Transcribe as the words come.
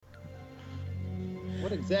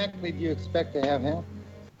What exactly do you expect to have happen?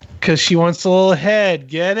 Because she wants a little head.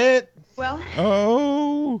 Get it? Well.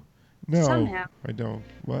 Oh no, somehow. I don't.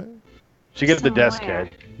 What? She gets the desk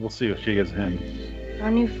head. We'll see if she gets him.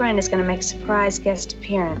 Our new friend is going to make a surprise guest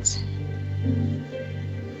appearance.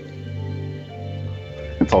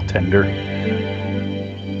 It's all tender.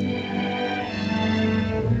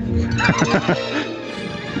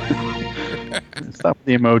 Stop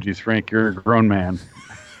the emojis, Frank. You're a grown man.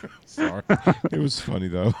 Sorry. It was funny,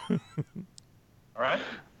 though. All right.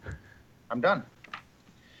 I'm done.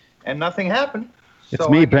 And nothing happened. It's so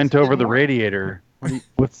me I guess bent it over didn't the work. radiator.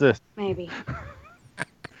 What's this? Maybe.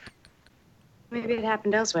 Maybe it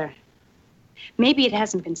happened elsewhere. Maybe it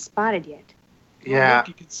hasn't been spotted yet. Yeah. Look,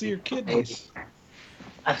 you can see her kidneys.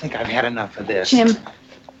 I think I've had enough of this. Jim,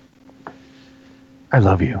 I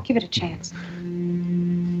love you. give it a chance.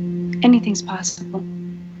 Anything's possible.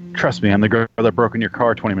 Trust me, I'm the girl that broke in your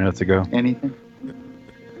car 20 minutes ago. Anything?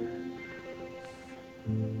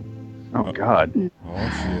 Oh, God. Oh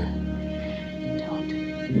shit.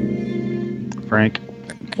 Don't. Frank.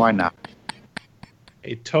 Why not?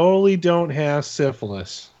 I totally don't have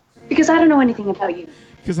syphilis. Because I don't know anything about you.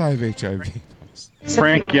 Because I have HIV.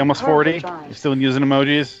 Frank, you almost 40? You still using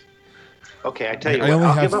emojis? Okay, I tell you I what. only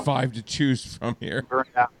I'll have give up 5 to choose from here, burn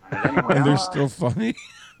out. Anyway, and they're still funny.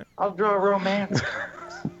 I'll draw romance.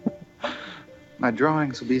 My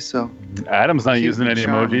drawings will be so. Adam's not cute using and any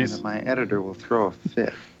charming emojis. that my editor will throw a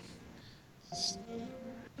fit.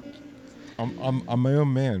 I'm my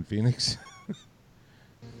own man, Phoenix.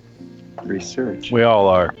 Research. We all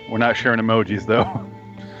are. We're not sharing emojis, though.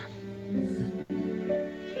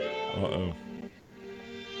 Uh-oh.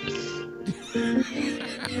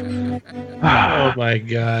 Oh my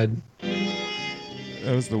God.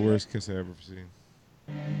 That was the worst kiss I ever seen.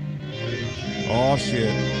 Oh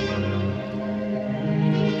shit.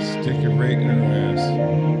 Stick it right in her ass.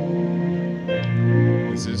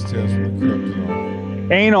 This is Tales from the Crypt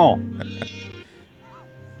and all. Anal.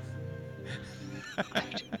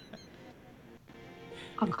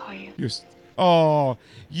 I'll call you. Oh,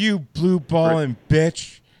 you blue balling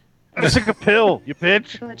bitch. I took a pill, you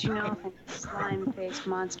bitch. To let you know if any slime-faced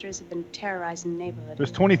monsters have been terrorizing the neighborhood.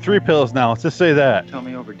 There's 23 pills now. Let's just say that. Tell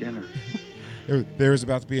me over dinner. There's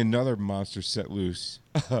about to be another monster set loose.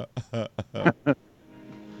 You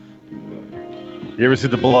ever see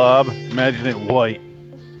the Blob? Imagine it white.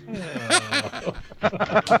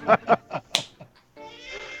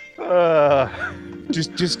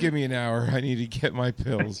 Just give me an hour. I need to get my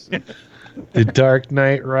pills. The Dark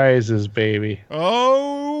Knight Rises, baby.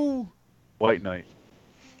 Oh, White Knight.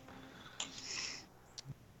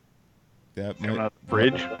 that Coming might, out the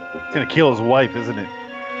fridge. It's gonna kill his wife, isn't it?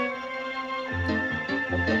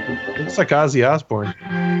 Looks like Ozzy Osbourne.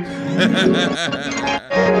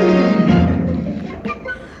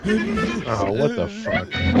 Oh, what the fuck?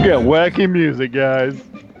 We got wacky music, guys.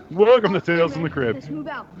 Welcome to Tales from the Crypt. Let's move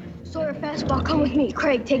out. Sawyer fastball, come with me.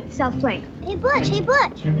 Craig, take the south flank. Hey, Butch, hey,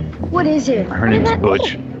 Butch. What is it? Her name's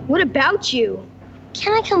Butch. What about you?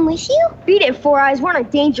 Can I come with you? Beat it, Four Eyes. We're on a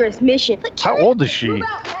dangerous mission. But How can old is she? Move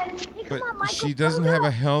out, man. Hey, come but on, Michael. she doesn't have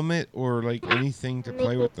a helmet or like anything to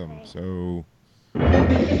play with them. So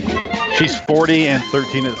She's 40 and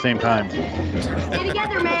 13 at the same time. Stay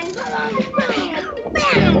together, man.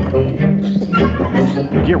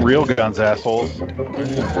 Get real guns, assholes.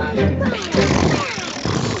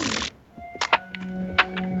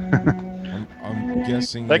 I'm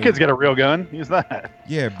guessing That kid's got a real gun. Use that.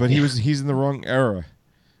 Yeah, but he's in the wrong era.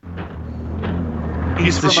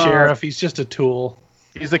 He's the from, sheriff. He's just a tool.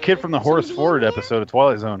 He's the kid from the Horace Ford episode of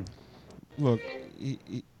Twilight Zone. Look,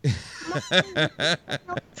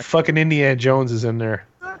 Fucking Indiana Jones is in there.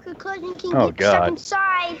 Darker cousin can Oh, get stuck God.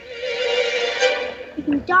 inside. You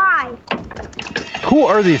can die. Who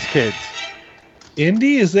are these kids?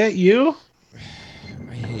 Indy, is that you?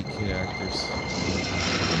 I hate kid actors.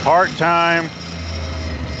 Part-time.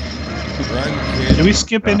 Run, kid. Did we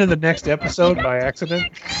skip into the next episode by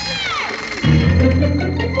accident? Come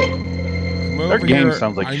Their over game here.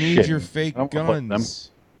 sounds like I need shit. your fake I don't wanna fuck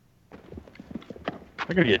guns.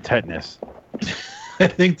 They're gonna get tetanus. I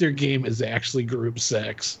think their game is actually group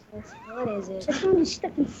sex. What is it? There's somebody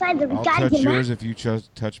stuck inside there. We I'll gotta touch get yours out. if you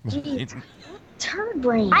touch mine. Jeez. Turd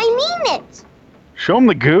brain. I mean it. Show them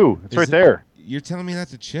the goo. It's Is right it- there. You're telling me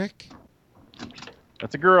that's a chick?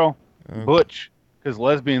 That's a girl. Okay. Butch. Because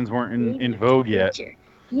lesbians weren't in vogue yet.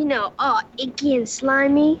 You know, all icky and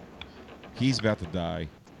slimy. He's about to die.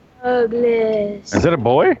 Douglas. Is that a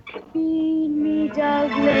boy? Feed me,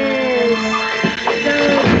 Douglas.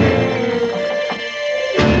 Douglas.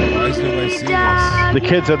 Why is nobody seeing this? The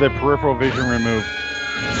kids had their peripheral vision removed.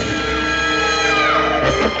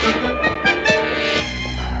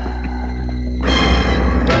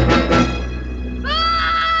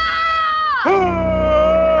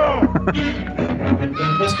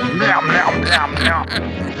 Meow, meow, meow, meow.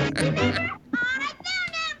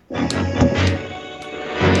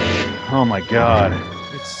 Oh my god.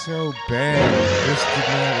 It's so bad. This did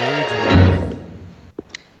not age well.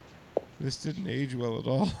 This didn't age well at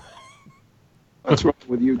all. What's wrong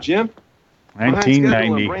with you, Jim? Behind schedule on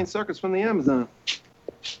 1990. brain circuits from the Amazon.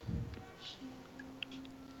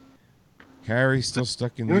 Harry's still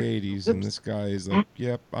stuck in the 80s, and this guy is like,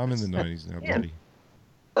 yep, I'm in the 90s now, buddy.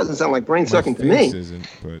 Doesn't sound like brain My sucking to face me. isn't,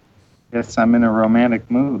 but Guess I'm in a romantic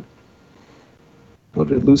mood. What,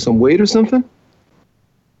 did it lose some weight or something?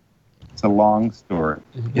 It's a long story.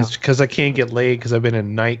 It's because I can't get laid because I've been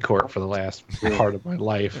in night court for the last part of my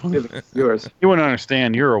life. It's yours. You wouldn't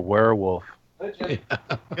understand. You're a werewolf. Good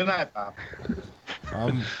night, Bob.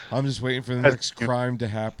 I'm just waiting for the next crime to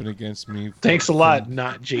happen against me. Thanks a lot,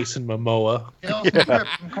 not Jason Momoa. Crypt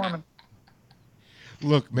from Korman.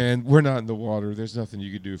 Look, man, we're not in the water. There's nothing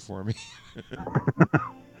you could do for me.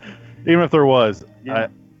 Even if there was, Yeah.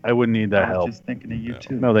 I wouldn't need that I was help. just thinking of you,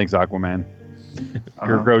 too. No thanks, Aquaman.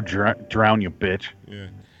 You're go drown, you bitch. Yeah.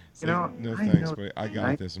 You know, no I thanks, know- but I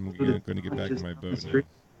got this. I'm going to get back in my boat now.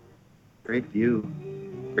 Great view.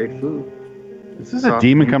 Great food. Is this a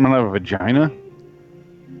demon coming out of a vagina?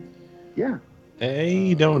 Yeah.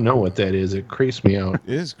 I don't know what that is. It creeps me out.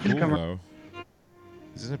 It is cool, though.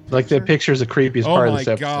 Is it a Like that picture is the creepiest Oh part of my this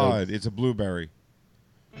episode. god, it's a blueberry.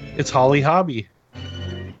 It's Holly Hobby.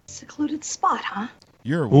 Secluded spot, huh?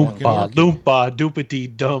 You're a walking Oompa, orchid. loompa,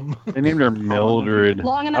 doopity dum. They named her Mildred.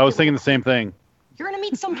 Long enough I was to- thinking the same thing. You're gonna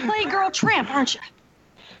meet some playgirl tramp, aren't you?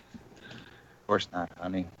 Of course not,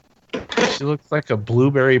 honey. She looks like a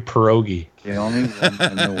blueberry pierogi. The only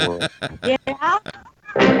woman in the world. Yeah.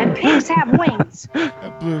 And pigs have wings.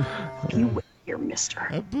 A You here,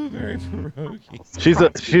 mister. blueberry pierogi.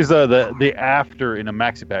 She's the after in a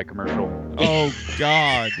maxi pad commercial. Oh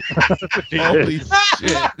god. She Holy is.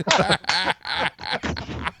 shit.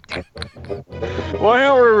 Why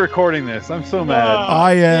aren't we recording this? I'm so mad.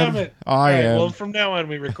 I am. Damn it. I All right, am. well, from now on,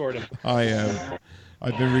 we record him. I am.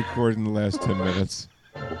 I've been recording the last 10 minutes.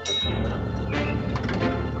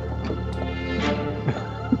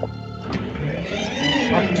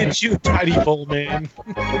 I'll get you, Tidy Bowl Man.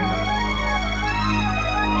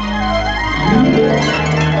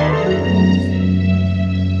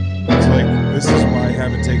 It's like, this is why I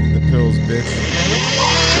haven't taken the pills, bitch.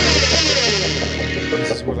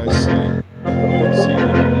 This is what I see.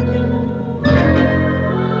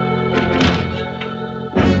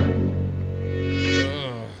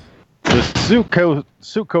 The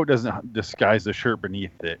suit coat doesn't disguise the shirt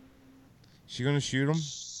beneath it. She gonna shoot him?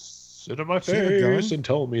 Sit in my She have a gun? face and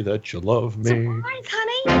tell me that you love me. Surprise,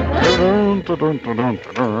 honey.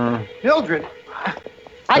 Mildred,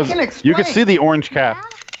 I can explain. You can see the orange cap.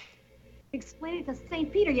 Explain it to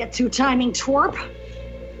St. Peter, you two-timing twerp.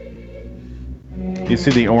 You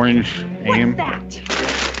see the orange aim. What's that?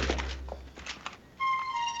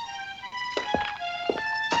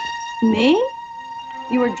 Me?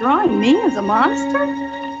 You were drawing me as a monster?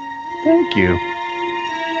 Thank you.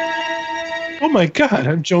 Oh my god,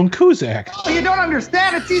 I'm Joan Cusack. Oh, you don't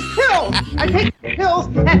understand. It's these pills. I take the pills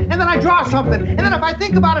and then I draw something. And then if I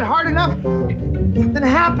think about it hard enough, something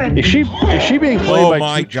happens. Is she being played Oh by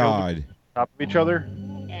my two children god. on top of each other?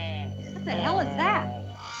 What the hell is that?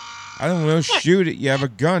 I don't know. Shoot it. You have a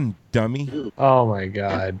gun, dummy. Oh my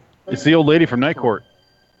god. It's the old lady from Night Court.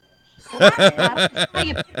 You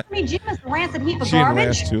picture me, Jim, as a rancid heap of She didn't garbage?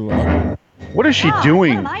 last too long. What is she Oh,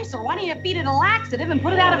 doing? What an eyesore. Why don't you feed it a laxative and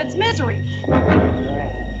put it out of its misery?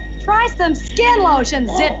 Try some skin lotion,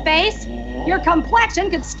 zit face. Your complexion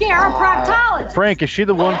could scare a proctologist. Frank, is she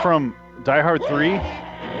the one from Die Hard 3?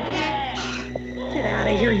 Get out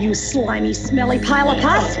of here, you slimy, smelly pile of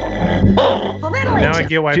pus. Now I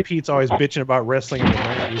get why Pete's always bitching about wrestling in the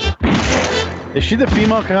 90s. Is she the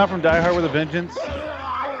female cop from Die Hard with a Vengeance?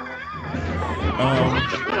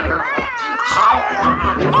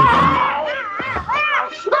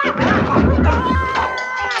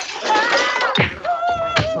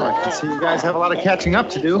 I can see you guys have a lot of catching up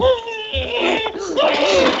to do.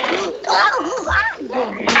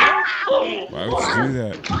 Why would you do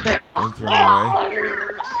that? Don't throw it away.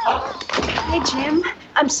 Hey, Jim.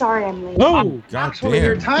 I'm sorry I'm late. Oh, God Actually,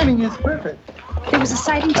 your damn. timing is perfect. There was a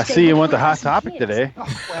sighting I today. see you went to Hot Topic today.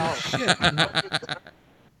 Well, shit.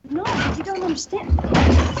 No, you don't understand.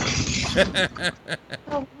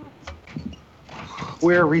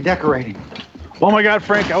 We're redecorating. Oh my God,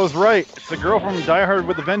 Frank, I was right. It's the girl from Die Hard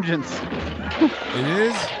with a Vengeance. It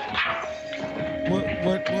is?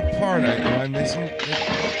 What part? Am I missing?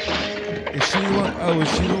 Is she the one? Oh,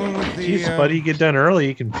 is she the one with the? Jeez, buddy, you get done early.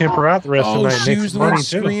 You can pimp her out the rest of the night. She Make was the some one money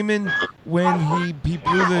too. screaming when he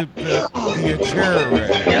blew the chair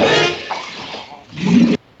away.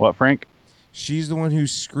 What, Frank? She's the one who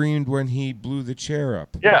screamed when he blew the chair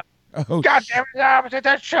up. Yeah. Oh, God damn it! Opposite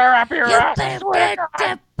that chair up here. Oh,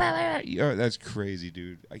 that's crazy,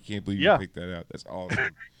 dude. I can't believe you picked that out. That's awesome.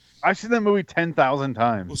 I've seen that movie 10,000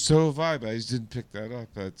 times. Well, so have I, but I just didn't pick that up.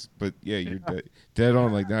 But yeah, you're dead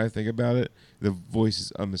on. Like, now I think about it, the voice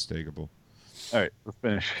is unmistakable. All right, let's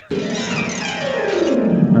finish.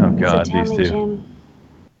 Oh God, So tell these me, two. Jim,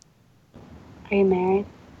 are you married?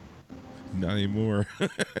 Not anymore.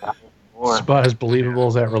 It's about as believable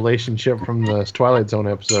as that relationship from the Twilight Zone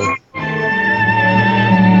episode.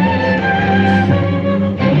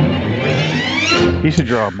 He should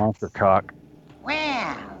draw a monster cock.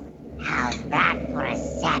 Well, how's that for a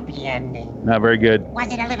sappy ending? Not very good.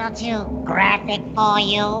 Was it a little too graphic for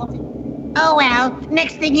you? Oh well,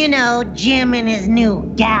 next thing you know, Jim and his new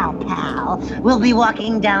gal pal will be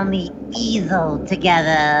walking down the easel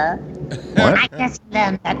together. What? I guess you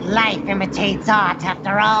learned that life imitates art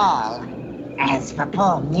after all. As for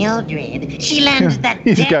poor Mildred, she learned that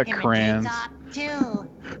He's death got imitates crayons. art too.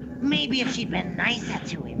 Maybe if she'd been nicer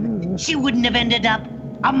to him, she wouldn't have ended up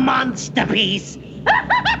a monster piece.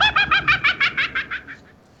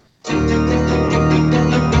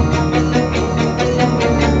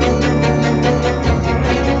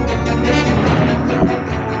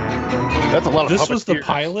 That's a lot of This was the puppeteer.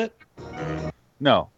 pilot? No,